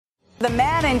The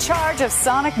man in charge of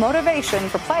sonic motivation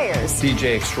for players.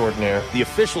 DJ extraordinaire. The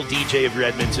official DJ of your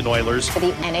Edmonton Oilers. For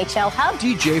the NHL Hub.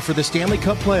 DJ for the Stanley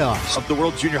Cup playoffs. Of the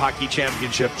World Junior Hockey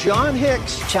Championship. John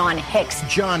Hicks. John Hicks.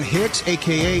 John Hicks,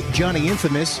 a.k.a. Johnny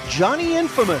Infamous. Johnny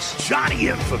Infamous. Johnny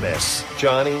Infamous.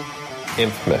 Johnny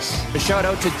Infamous. A shout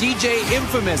out to DJ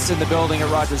Infamous in the building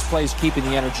at Rogers Place, keeping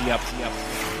the energy up.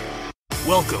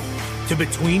 Welcome to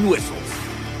Between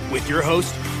Whistles with your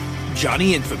host,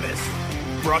 Johnny Infamous.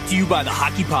 Brought to you by the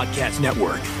Hockey Podcast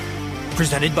Network.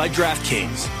 Presented by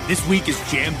DraftKings. This week is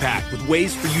jam-packed with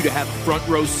ways for you to have a front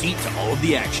row seat to all of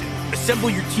the action. Assemble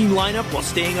your team lineup while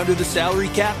staying under the salary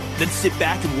cap, then sit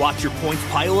back and watch your points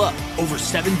pile up. Over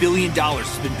 $7 billion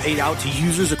has been paid out to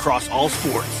users across all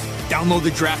sports. Download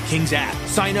the DraftKings app,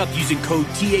 sign up using code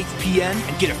THPN,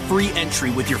 and get a free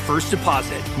entry with your first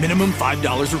deposit. Minimum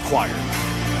 $5 required.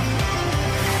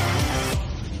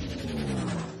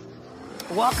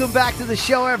 Welcome back to the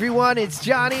show, everyone. It's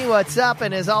Johnny. What's up?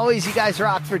 And as always, you guys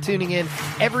rock for tuning in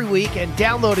every week and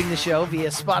downloading the show via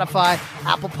Spotify,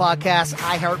 Apple Podcasts,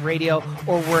 iHeartRadio,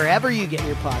 or wherever you get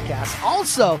your podcasts.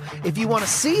 Also, if you want to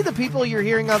see the people you're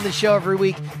hearing on the show every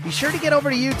week, be sure to get over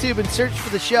to YouTube and search for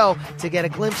the show to get a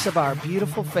glimpse of our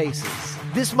beautiful faces.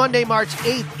 This Monday, March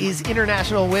 8th, is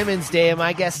International Women's Day, and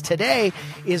my guest today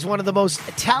is one of the most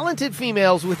talented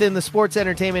females within the sports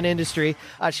entertainment industry.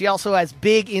 She also has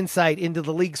big insight into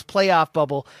the league's playoff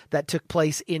bubble that took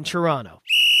place in Toronto.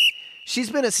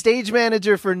 She's been a stage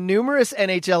manager for numerous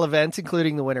NHL events,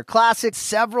 including the Winter Classic,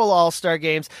 several All-Star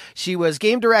games. She was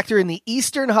game director in the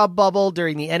Eastern Hub bubble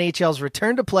during the NHL's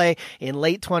return to play in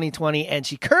late 2020, and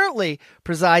she currently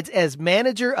presides as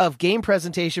manager of game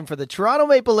presentation for the Toronto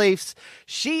Maple Leafs.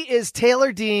 She is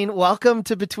Taylor Dean. Welcome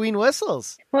to Between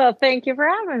Whistles. Well, thank you for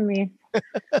having me.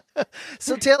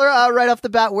 So Taylor, right off the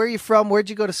bat, where are you from? Where'd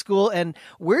you go to school? And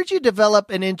where'd you develop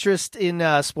an interest in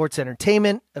sports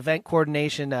entertainment, event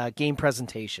coordination, game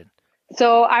presentation?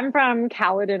 So I'm from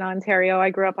Caledon, Ontario. I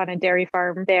grew up on a dairy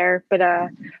farm there, but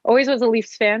always was a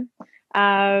Leafs fan.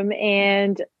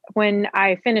 And when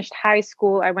I finished high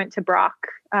school, I went to Brock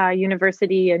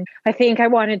University, and I think I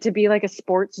wanted to be like a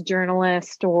sports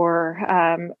journalist or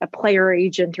a player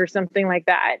agent or something like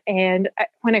that. And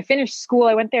when I finished school,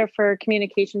 I went there for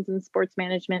communications and sports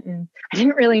management, and I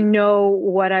didn't really know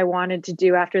what I wanted to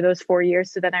do after those 4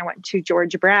 years. So then I went to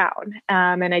George Brown,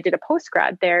 and I did a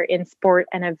postgrad there in sport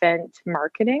and event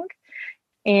marketing.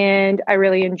 And I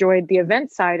really enjoyed the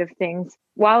event side of things.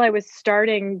 While I was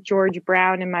starting George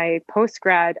Brown in my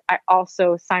postgrad, I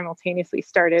also simultaneously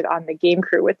started on the game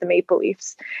crew with the Maple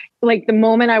Leafs. Like the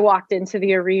moment I walked into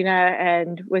the arena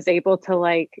and was able to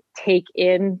like take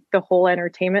in the whole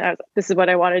entertainment, I was like, this is what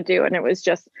I want to do. And it was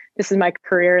just, this is my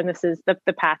career and this is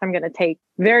the path I'm going to take.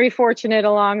 Very fortunate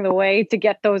along the way to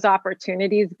get those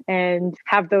opportunities and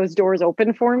have those doors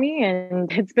open for me.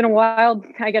 And it's been a wild,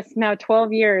 I guess now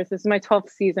 12 years. This is my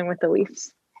 12th season with the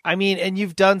Leafs. I mean, and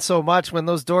you've done so much. When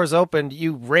those doors opened,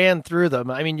 you ran through them.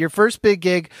 I mean, your first big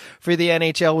gig for the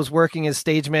NHL was working as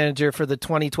stage manager for the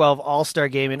 2012 All-Star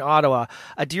Game in Ottawa.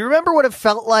 Do you remember what it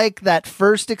felt like, that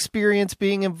first experience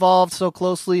being involved so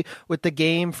closely with the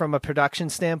game from a production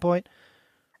standpoint?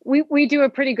 We do a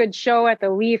pretty good show at the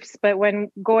Leafs, but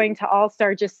when going to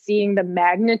All-Star, just seeing the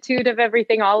magnitude of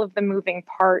everything, all of the moving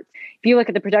parts, if you look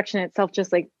at the production itself,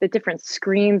 just like the different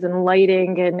screens and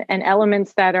lighting and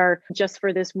elements that are just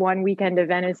for this one weekend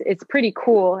event, it's pretty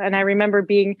cool. And I remember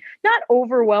being not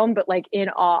overwhelmed, but like in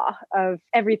awe of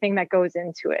everything that goes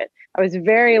into it. I was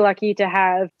very lucky to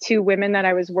have two women that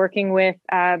I was working with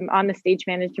on the stage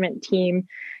management team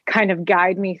kind of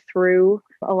guide me through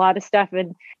a lot of stuff.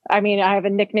 And I mean, I have a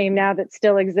nickname now that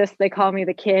still exists. They call me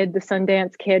the kid, the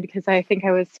Sundance Kid, because I think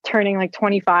I was turning like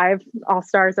 25.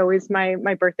 All-Star is always my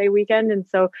birthday weekend. And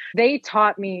so they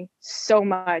taught me so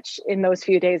much in those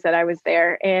few days that I was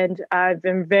there. And I've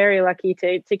been very lucky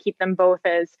to keep them both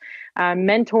as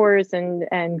mentors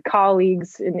and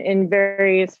colleagues in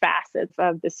various facets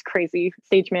of this crazy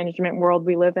stage management world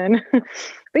we live in.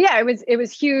 But yeah, it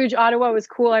was huge. Ottawa was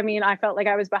cool. I mean, I felt like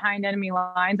I was behind enemy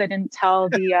lines. I didn't tell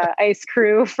the ice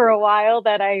crew for a while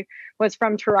that I was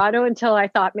from Toronto until I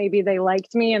thought maybe they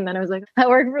liked me. And then I was like, I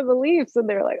work for the Leafs. And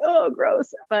they're like, oh,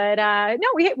 gross. But no,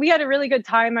 we had a really good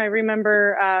time. I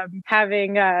remember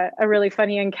having a really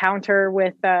funny encounter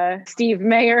with Steve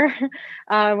Mayer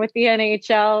with the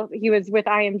NHL. He was with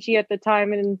IMG at the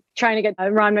time and trying to get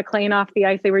Ron McLean off the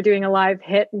ice. They were doing a live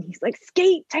hit and he's like,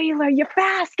 skate, Taylor, you're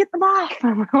fast, get them off.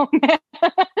 I'm like, oh, man.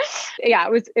 Yeah,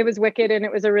 it was wicked. And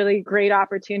it was a really great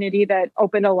opportunity that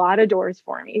opened a lot of doors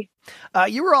for me.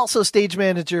 You were also stage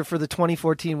manager for the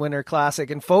 2014 Winter Classic,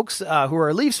 and folks who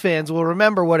are Leafs fans will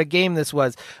remember what a game this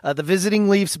was. The visiting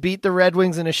Leafs beat the Red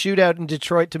Wings in a shootout in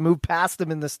Detroit to move past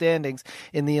them in the standings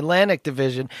in the Atlantic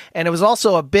Division, and it was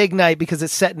also a big night because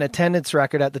it set an attendance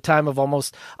record at the time of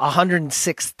almost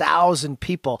 106,000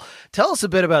 people. Tell us a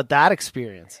bit about that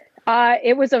experience.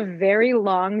 It was a very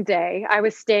long day. I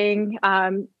was staying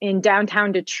in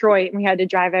downtown Detroit, and we had to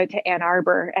drive out to Ann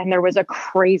Arbor, and there was a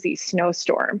crazy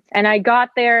snowstorm. And I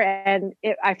got there, and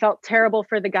I felt terrible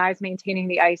for the guys maintaining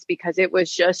the ice because it was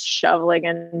just shoveling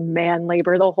and man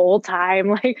labor the whole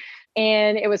time.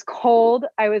 And it was cold.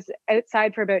 I was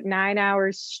outside for about 9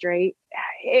 hours straight.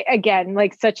 Again,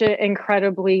 such an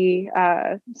incredibly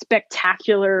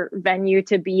spectacular venue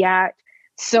to be at.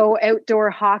 So outdoor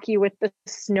hockey with the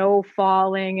snow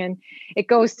falling, and it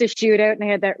goes to shootout, and they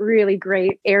had that really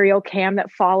great aerial cam that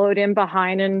followed in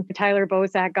behind, and Tyler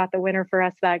Bozak got the winner for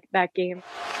us that game.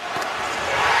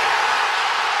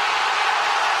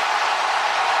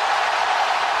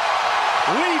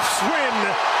 Leafs win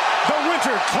the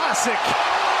Winter Classic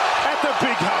at the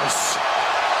Big House.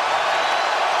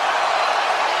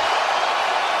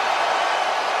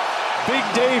 Big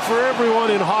day for everyone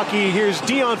in hockey. Here's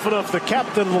Dion Phaneuf, the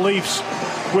captain of the Leafs,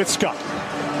 with Scott.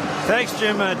 Thanks,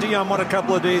 Jim. Dion, what a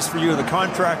couple of days for you. The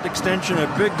contract extension, a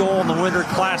big goal in the Winter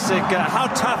Classic. How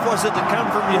tough was it to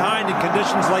come from behind in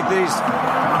conditions like these?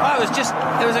 Oh,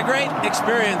 it was a great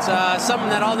experience. Something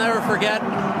that I'll never forget.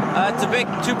 It's a big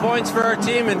 2 points for our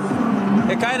team, and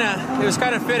it was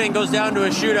kind of fitting. Goes down to a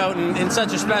shootout in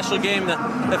such a special game.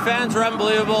 The fans were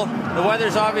unbelievable. The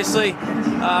weather's obviously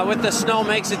with the snow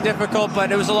makes it difficult,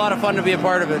 but it was a lot of fun to be a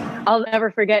part of it. I'll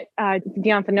never forget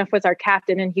Dion Phaneuf was our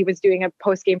captain, and he was doing a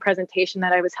post-game presentation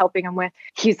that I was helping him with.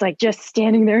 He's just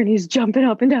standing there, and he's jumping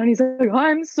up and down. He's like,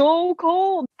 I'm so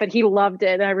cold. But he loved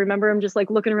it. And I remember him just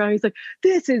looking around. He's like,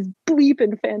 this is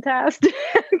bleeping fantastic.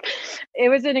 It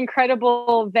was an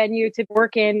incredible venue to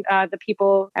work in. The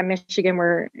people at Michigan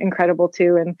were incredible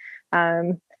too. And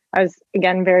I was,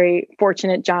 again, very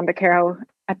fortunate. John Baccaro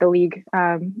at the league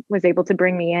was able to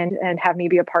bring me in and have me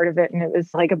be a part of it. And it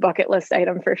was like a bucket list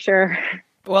item for sure.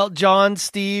 Well, John,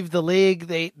 Steve, the league,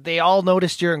 they all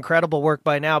noticed your incredible work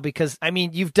by now because,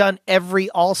 you've done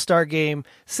every All-Star game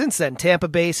since then. Tampa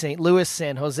Bay, St. Louis,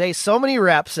 San Jose, so many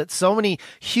reps at so many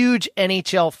huge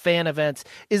NHL fan events.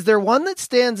 Is there one that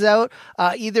stands out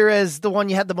either as the one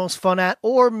you had the most fun at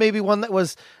or maybe one that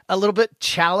was a little bit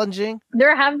challenging?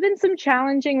 There have been some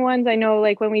challenging ones. I know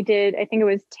when we did, I think it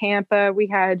was Tampa, we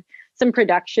had some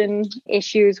production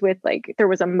issues with there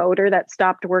was a motor that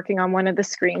stopped working on one of the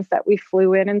screens that we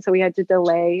flew in. And so we had to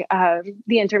delay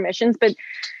the intermissions. But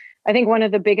I think one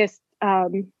of the biggest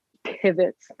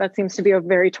pivots, that seems to be a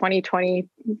very 2020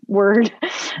 word.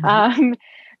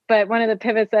 But one of the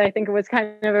pivots that I think was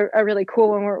kind of a really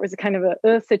cool one, where it was kind of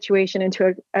a situation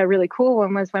into a really cool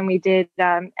one, was when we did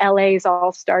LA's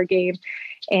All-Star game.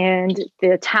 And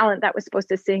the talent that was supposed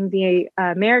to sing the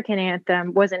American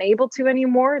anthem wasn't able to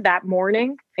anymore that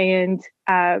morning. And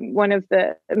one of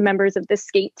the members of the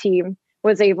skate team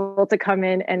was able to come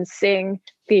in and sing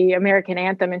the American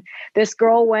anthem. And this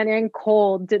girl went in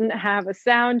cold, didn't have a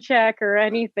sound check or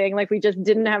anything. We just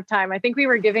didn't have time. I think we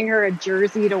were giving her a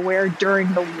jersey to wear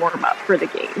during the warm-up for the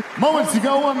game. Moments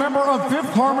ago, a member of Fifth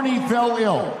Harmony fell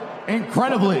ill.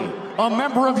 Incredibly, a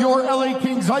member of your LA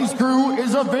Kings ice crew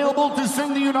is available to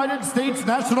sing the United States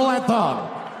national anthem.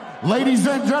 Ladies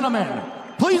and gentlemen,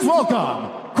 please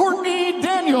welcome Courtney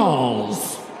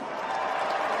Daniels.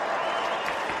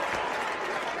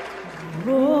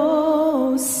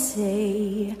 Oh,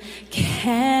 say,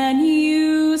 can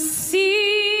you see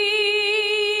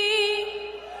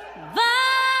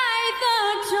by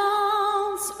the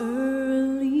dawn's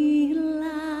early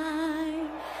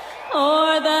light,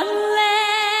 or the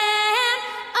land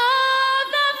of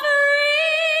the free,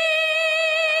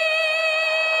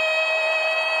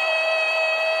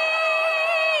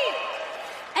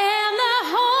 and the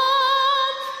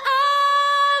home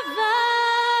of the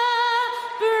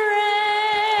brave?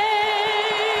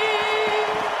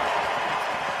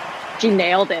 She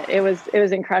nailed it. It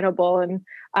was incredible. And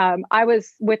I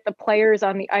was with the players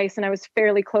on the ice, and I was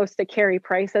fairly close to Carey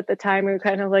Price at the time, who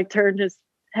kind of turned his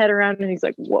head around, and he's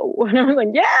like, whoa. And I was like,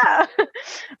 yeah,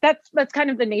 that's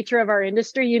kind of the nature of our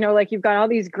industry. You've got all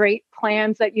these great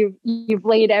plans that you've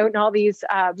laid out, and all these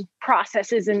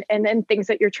processes and things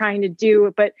that you're trying to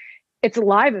do, but it's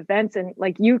live events, and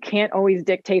you can't always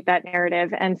dictate that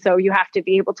narrative. And so you have to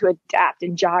be able to adapt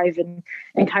and jive and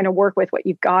kind of work with what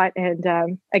you've got.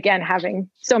 And again, having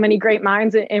so many great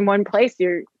minds in one place,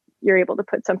 you're able to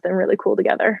put something really cool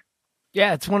together.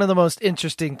 Yeah, it's one of the most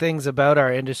interesting things about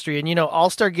our industry. And,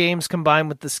 all-star games combined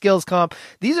with the skills comp,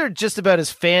 these are just about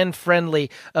as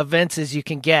fan-friendly events as you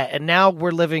can get. And now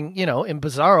we're living, in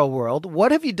bizarro world.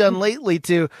 What have you done lately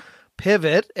to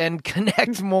pivot and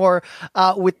connect more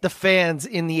with the fans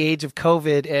in the age of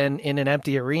COVID and in an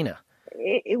empty arena?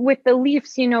 With the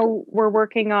Leafs, we're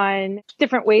working on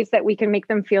different ways that we can make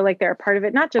them feel like they're a part of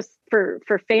it, not just for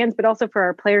fans, but also for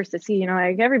our players to see,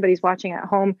 like everybody's watching at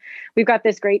home. We've got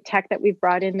this great tech that we've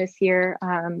brought in this year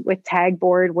with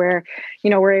Tagboard where,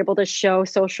 we're able to show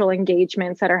social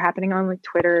engagements that are happening on like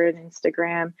Twitter and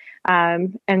Instagram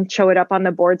and show it up on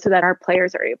the board so that our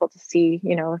players are able to see,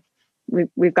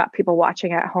 we've got people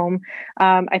watching at home.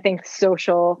 I think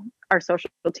our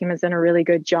social team has done a really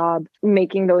good job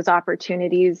making those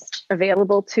opportunities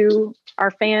available to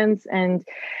our fans. And,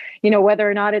 whether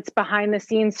or not it's behind the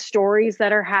scenes stories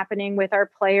that are happening with our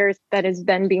players that is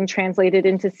then being translated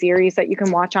into series that you can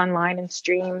watch online and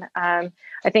stream. I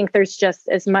think there's just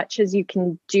as much as you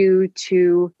can do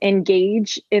to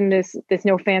engage in this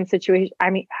no fan situation. I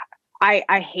mean,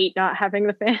 I hate not having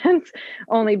the fans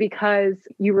only because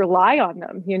you rely on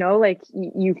them, like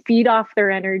you feed off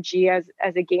their energy as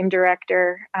a game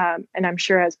director. And I'm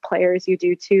sure as players you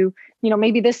do too.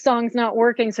 Maybe this song's not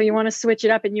working, so you want to switch it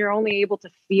up and you're only able to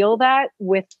feel that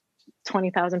with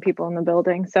 20,000 people in the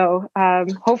building. So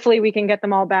hopefully we can get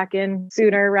them all back in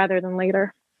sooner rather than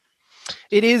later.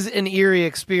 It is an eerie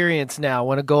experience now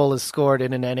when a goal is scored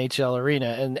in an NHL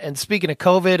arena. And speaking of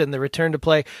COVID and the return to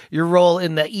play, your role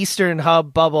in the Eastern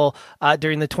Hub bubble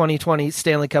during the 2020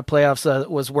 Stanley Cup playoffs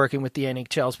was working with the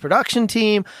NHL's production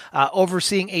team,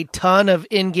 overseeing a ton of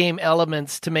in-game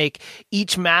elements to make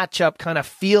each matchup kind of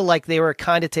feel like they were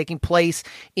kind of taking place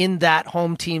in that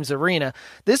home team's arena.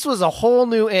 This was a whole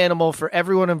new animal for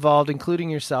everyone involved, including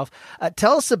yourself.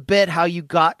 Tell us a bit how you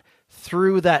got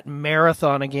through that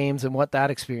marathon of games and what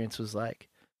that experience was like.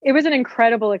 It was an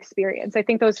incredible experience. I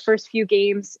think those first few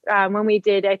games when we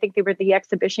did, I think they were the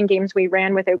exhibition games we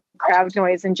ran without crowd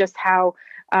noise and just how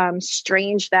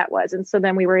strange that was. And so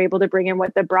then we were able to bring in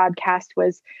what the broadcast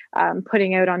was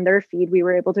putting out on their feed. We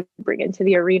were able to bring into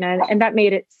the arena and that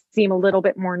made it seem a little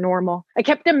bit more normal. I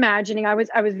kept imagining, I was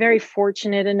very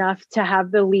fortunate enough to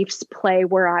have the Leafs play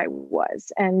where I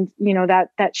was. And,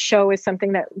 that show is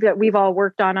something that we've all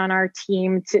worked on our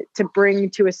team to bring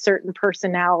to a certain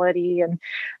personality. And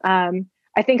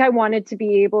I think I wanted to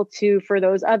be able to, for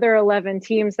those other 11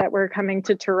 teams that were coming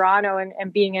to Toronto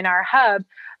and being in our hub,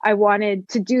 I wanted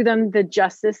to do them the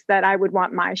justice that I would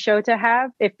want my show to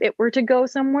have if it were to go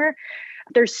somewhere.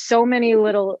 There's so many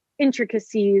little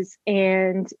intricacies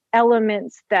and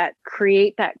elements that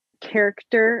create that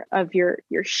character of your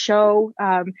show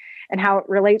and how it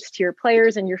relates to your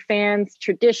players and your fans,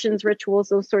 traditions, rituals,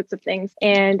 those sorts of things.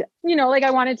 And, I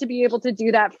wanted to be able to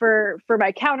do that for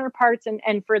my counterparts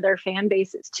and for their fan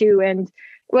bases too. And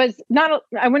it was not,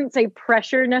 I wouldn't say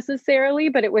pressure necessarily,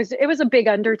 but it was a big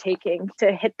undertaking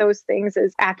to hit those things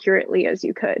as accurately as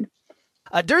you could.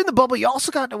 During the bubble, you also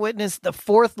got to witness the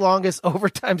fourth longest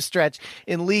overtime stretch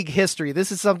in league history. This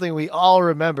is something we all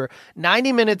remember.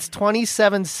 90 minutes,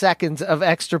 27 seconds of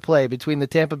extra play between the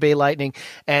Tampa Bay Lightning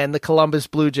and the Columbus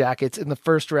Blue Jackets in the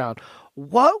first round.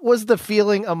 What was the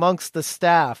feeling amongst the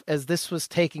staff as this was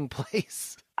taking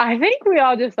place? I think we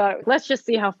all just thought, let's just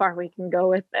see how far we can go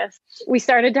with this. We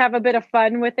started to have a bit of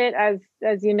fun with it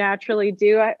as you naturally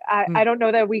do. I don't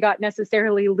know that we got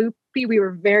necessarily loopy. We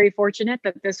were very fortunate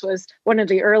that this was one of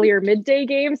the earlier midday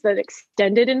games that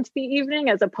extended into the evening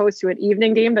as opposed to an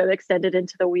evening game that extended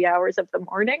into the wee hours of the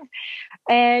morning.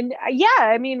 And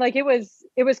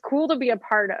it was cool to be a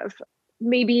part of.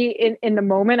 Maybe in the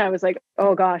moment I was like,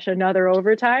 oh gosh, another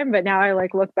overtime. But now I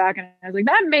look back and I was like,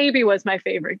 that maybe was my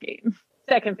favorite game.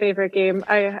 Second favorite game.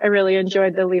 I really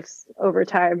enjoyed the Leafs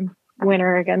overtime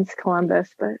winner against Columbus,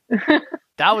 but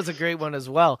that was a great one as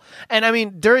well.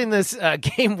 And during this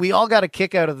game, we all got a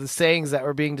kick out of the sayings that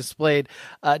were being displayed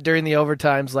during the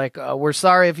overtimes, like "we're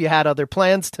sorry if you had other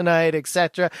plans tonight,"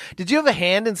 etc. Did you have a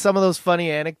hand in some of those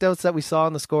funny anecdotes that we saw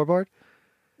on the scoreboard?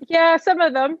 Yeah, some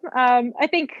of them. I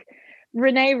think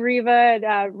Renee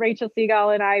Riva, Rachel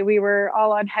Seagal, and we were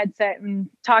all on headset and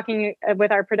talking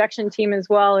with our production team as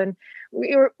well. And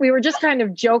we were just kind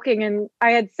of joking. And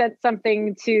I had sent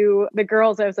something to the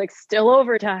girls. I was like, still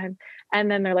overtime. And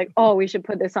then they're like, oh, we should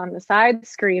put this on the side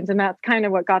screens. And that's kind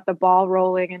of what got the ball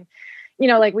rolling. And,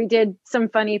 we did some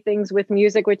funny things with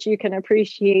music, which you can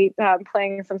appreciate,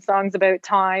 playing some songs about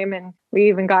time. And we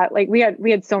even got we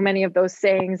had so many of those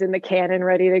sayings in the canon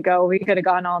ready to go. We could have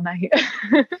gone all night.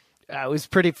 It was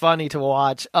pretty funny to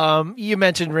watch. You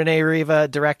mentioned Renee Riva,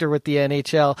 director with the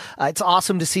NHL. It's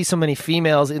awesome to see so many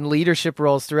females in leadership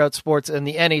roles throughout sports and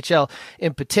the NHL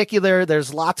in particular.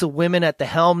 There's lots of women at the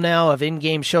helm now of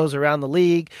in-game shows around the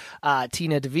league.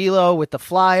 Tina DeVilo with the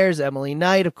Flyers, Emily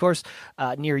Knight, of course,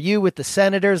 near you with the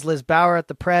Senators, Liz Bauer at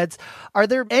the Preds. Are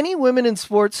there any women in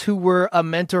sports who were a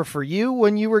mentor for you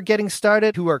when you were getting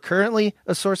started, who are currently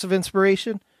a source of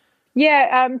inspiration?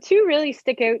 Yeah, two really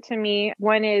stick out to me.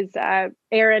 One is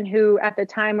Erin, who at the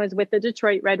time was with the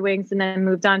Detroit Red Wings and then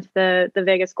moved on to the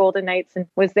Vegas Golden Knights and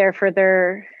was there for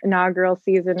their inaugural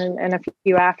season and a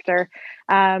few after.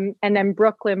 And then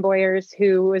Brooklyn Boyers,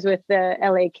 who was with the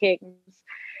LA Kings.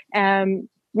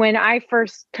 When I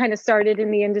first kind of started in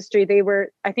the industry, they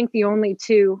were, I think, the only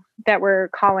two that were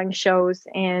calling shows.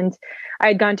 And I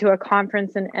had gone to a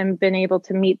conference and been able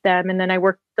to meet them. And then I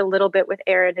worked a little bit with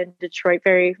Erin in Detroit,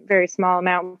 very, very small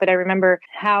amount. But I remember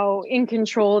how in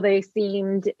control they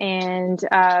seemed and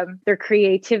their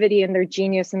creativity and their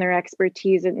genius and their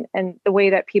expertise and the way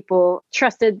that people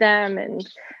trusted them and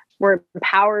were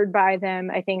empowered by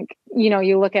them. I think,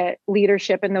 you look at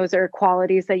leadership and those are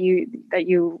qualities that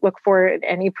you look for in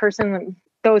any person.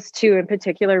 Those two in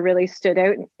particular really stood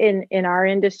out in our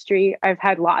industry. I've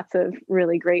had lots of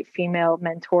really great female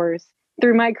mentors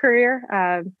through my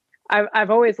career. I've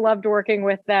always loved working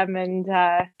with them and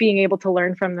being able to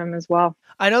learn from them as well.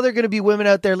 I know there are going to be women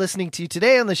out there listening to you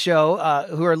today on the show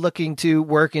who are looking to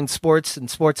work in sports and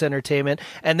sports entertainment,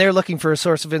 and they're looking for a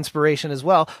source of inspiration as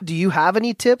well. Do you have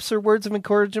any tips or words of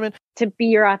encouragement? To be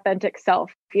your authentic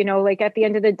self. At the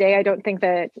end of the day, I don't think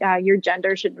that your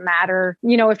gender should matter.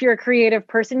 If you're a creative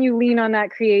person, you lean on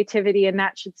that creativity and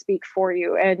that should speak for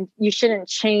you. And you shouldn't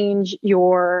change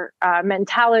your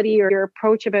mentality or your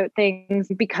approach about things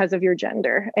because of your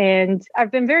gender. And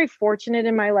I've been very fortunate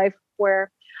in my life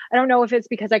where I don't know if it's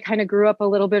because I kind of grew up a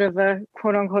little bit of a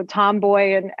quote unquote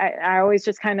tomboy and I always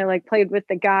just kind of like played with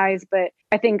the guys. But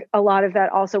I think a lot of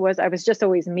that also was I was just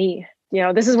always me.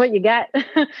 This is what you get.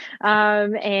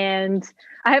 And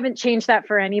I haven't changed that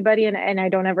for anybody and I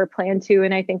don't ever plan to.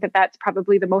 And I think that that's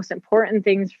probably the most important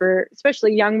things for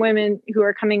especially young women who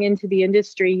are coming into the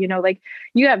industry.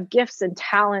 You have gifts and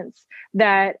talents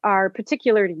that are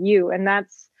particular to you. And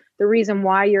that's the reason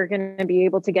why you're going to be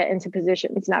able to get into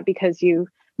positions, not because you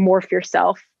morph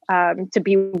yourself to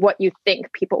be what you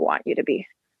think people want you to be.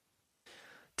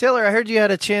 Taylor, I heard you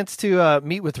had a chance to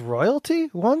meet with royalty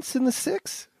once in the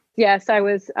Six. Yes, I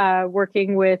was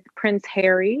working with Prince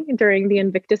Harry during the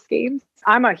Invictus Games.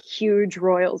 I'm a huge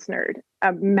Royals nerd,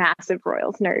 a massive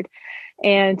Royals nerd.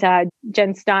 And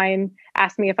Jen Stein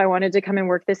asked me if I wanted to come and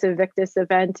work this Invictus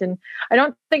event. And I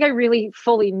don't think I really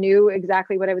fully knew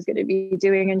exactly what I was going to be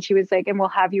doing. And she was like, and we'll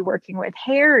have you working with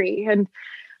Harry. And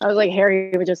I was like,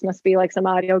 Harry just must be like some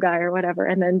audio guy or whatever.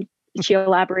 And then she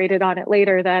elaborated on it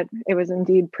later that it was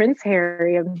indeed Prince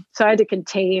Harry. And so I had to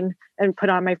contain and put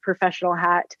on my professional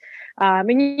hat. And,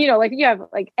 you have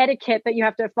like etiquette that you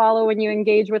have to follow when you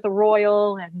engage with a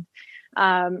royal. And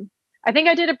I think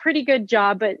I did a pretty good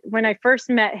job. But when I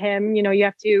first met him, you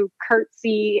have to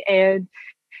curtsy and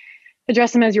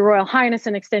address him as your Royal Highness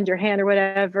and extend your hand or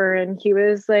whatever. And he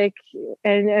was like,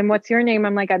 and what's your name?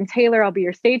 I'm like, I'm Taylor. I'll be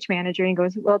your stage manager. And he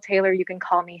goes, well, Taylor, you can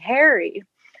call me Harry.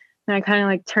 And I kind of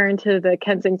like turned to the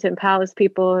Kensington Palace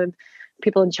people and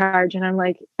people in charge. And I'm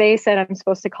like, they said I'm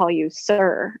supposed to call you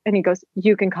sir. And he goes,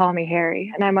 you can call me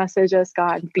Harry. And I must have just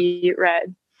gone beet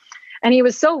red. And he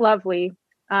was so lovely.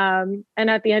 And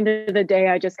at the end of the day,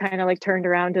 I just kind of like turned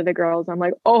around to the girls. I'm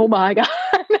like, oh my God.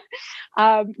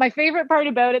 My favorite part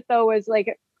about it though, was like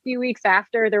a few weeks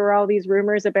after there were all these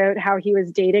rumors about how he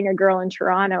was dating a girl in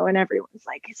Toronto and everyone's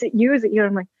like, is it you? Is it you?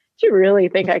 I'm like, do you really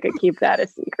think I could keep that a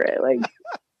secret? Like,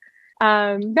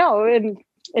 no, and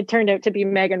it turned out to be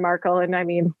Meghan Markle. And I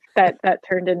mean, that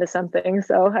turned into something.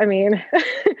 So, I mean,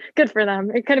 good for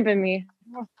them. It could have been me.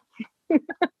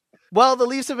 Well, the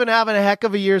Leafs have been having a heck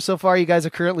of a year so far. You guys are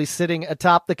currently sitting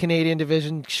atop the Canadian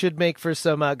division. Should make for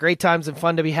some great times and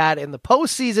fun to be had in the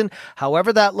postseason,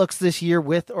 however that looks this year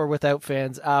with or without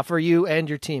fans for you and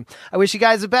your team. I wish you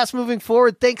guys the best moving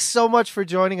forward. Thanks so much for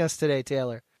joining us today,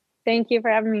 Taylor. Thank you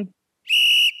for having me.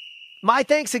 My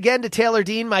thanks again to Taylor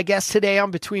Dean, my guest today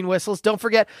on Between Whistles. Don't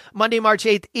forget, Monday, March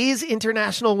 8th is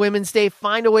International Women's Day.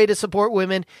 Find a way to support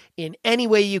women in any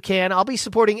way you can. I'll be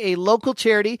supporting a local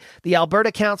charity, the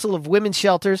Alberta Council of Women's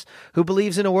Shelters, who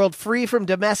believes in a world free from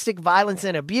domestic violence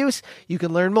and abuse. You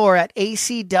can learn more at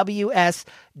acws.ca.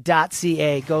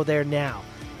 Go there now.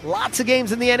 Lots of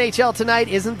games in the NHL tonight.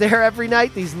 Isn't there every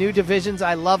night? These new divisions,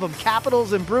 I love them.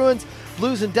 Capitals and Bruins,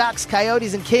 Blues and Ducks,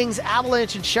 Coyotes and Kings,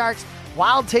 Avalanche and Sharks,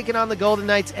 Wild taking on the Golden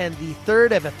Knights, and the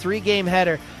third of a 3-game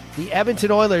header The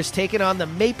Edmonton Oilers taking on the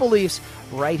Maple Leafs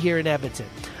right here in Edmonton.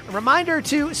 A reminder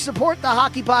to support the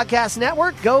Hockey Podcast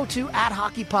Network. Go to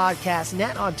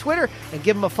 @HockeyPodcastNet on Twitter and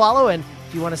give them a follow. And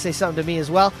if you want to say something to me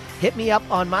as well, hit me up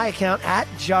on my account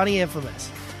 @JohnnyInfamous.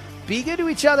 Be good to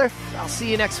each other. I'll see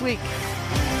you next week.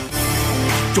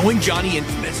 Join Johnny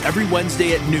Infamous every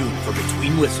Wednesday at noon for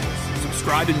Between Whistles.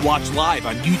 Subscribe and watch live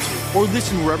on YouTube or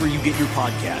listen wherever you get your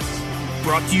podcasts.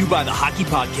 Brought to you by the Hockey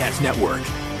Podcast Network.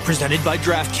 Presented by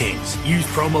DraftKings. Use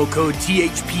promo code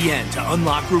THPN to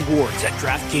unlock rewards at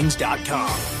DraftKings.com.